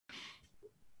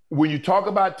when you talk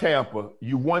about Tampa,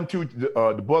 you won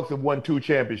the Bucs have won 2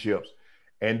 championships,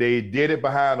 and they did it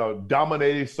behind a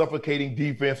dominating, suffocating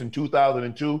defense in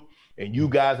 2002, and you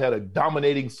guys had a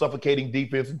dominating, suffocating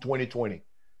defense in 2020.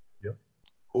 Yep.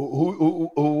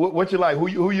 What you like?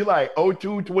 Who you like?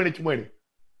 02, 2020?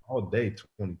 All day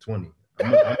 2020.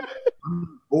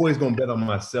 I'm always going to bet on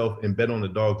myself and bet on the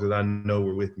dogs that I know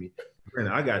were with me. And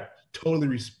I got total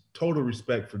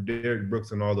respect for Derrick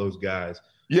Brooks and all those guys.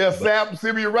 Yeah,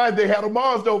 Sam, you're right. They had a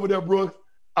monster over there, Brooks.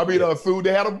 I mean, Sue,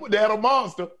 they had a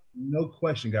monster. No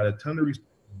question. Got a ton of respect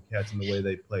for the cats and the way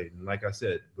they played. And like I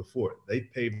said before, they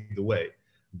paved the way.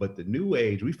 But the new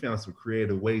age, we found some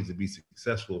creative ways to be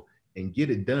successful and get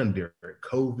it done during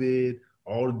COVID,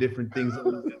 all the different things.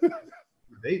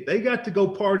 They got to go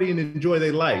party and enjoy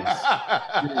their lives.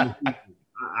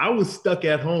 I was stuck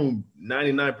at home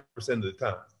 99% of the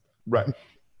time. Right.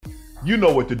 You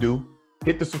know what to do.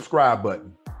 Hit the subscribe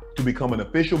button to become an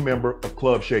official member of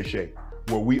Club Shay Shay,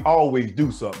 where we always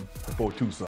do something for two something.